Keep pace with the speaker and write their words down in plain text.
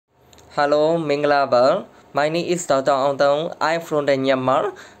Hello, Minglabar. My name is Dr. Angdong. I am from the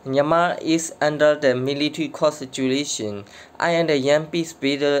Myanmar. Myanmar is under the military constitution. I am the young peace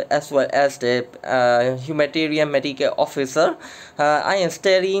builder as well as the humanitarian medical officer. I am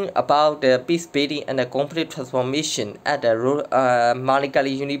studying about the peace building and the conflict transformation at the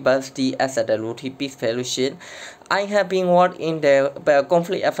Malikali University as the Roti Peace Fellowship. I have been working in the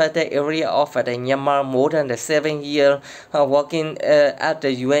conflict-affected area of the Myanmar more than 7 years, working at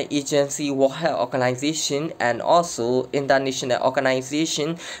the UN Agency, World Health Organization, and also international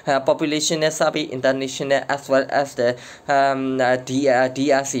organization, Population Survey International, as well as the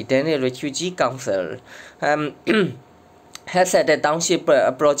DRC, Daniel Refugee Council. As the township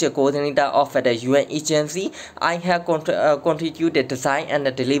project coordinator of the UN agency, I have contributed the design and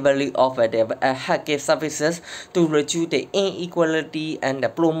the delivery of the healthcare services to reduce the inequality and the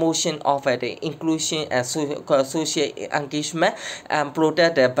promotion of the inclusion and social engagement and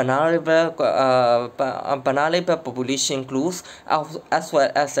protect the vulnerable population groups as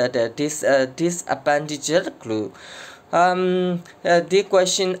well as the disadvantaged group. The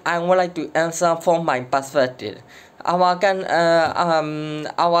question I would like to answer from my perspective. Our country,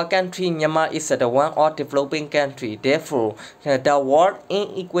 Myanmar, is the one of developing country. Therefore, the word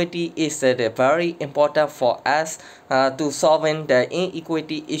inequality is very important for us to solving the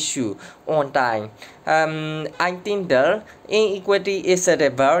inequality issue on time. I think that inequality is a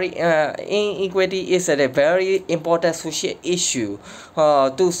very important social issue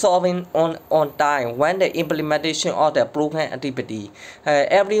to solving on time when the implementation of the program activity.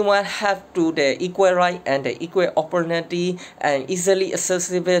 Everyone have to the equal right and the equal opportunity and easily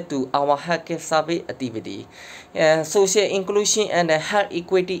accessible to our healthcare service activity. Social inclusion and health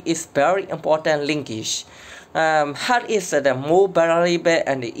equity is very important linkage. Health is the most valuable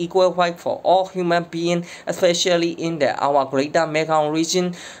and equal right for all human beings, especially in our Greater Mekong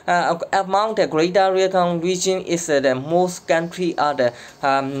region. Among the Greater Mekong region is the most country are the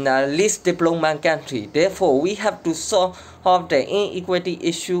least developed country. Therefore, we have to solve the inequality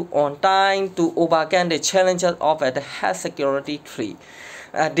issue on time to overcome the challenges of the health security tree.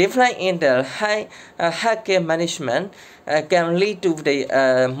 Difference in the healthcare management can lead to the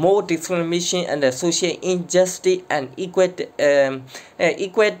more discrimination and the social injustice and equal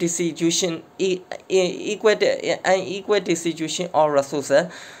distribution of resources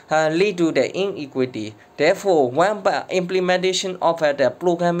lead to the inequity. Therefore, when by implementation of the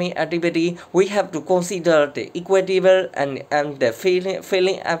programming activity, we have to consider the equitable and the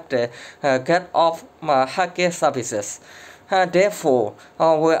filling up the gap of healthcare services. Therefore,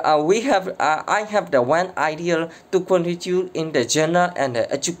 I have the one idea to contribute in the journal and the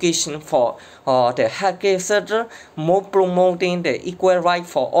education for the healthcare sector, more promoting the equal right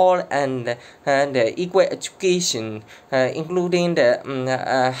for all and the equal education, including the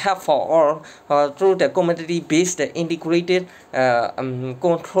health for all through the community-based integrated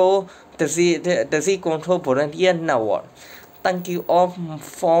control disease control volunteer network. Thank you all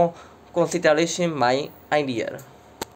for consideration my idea.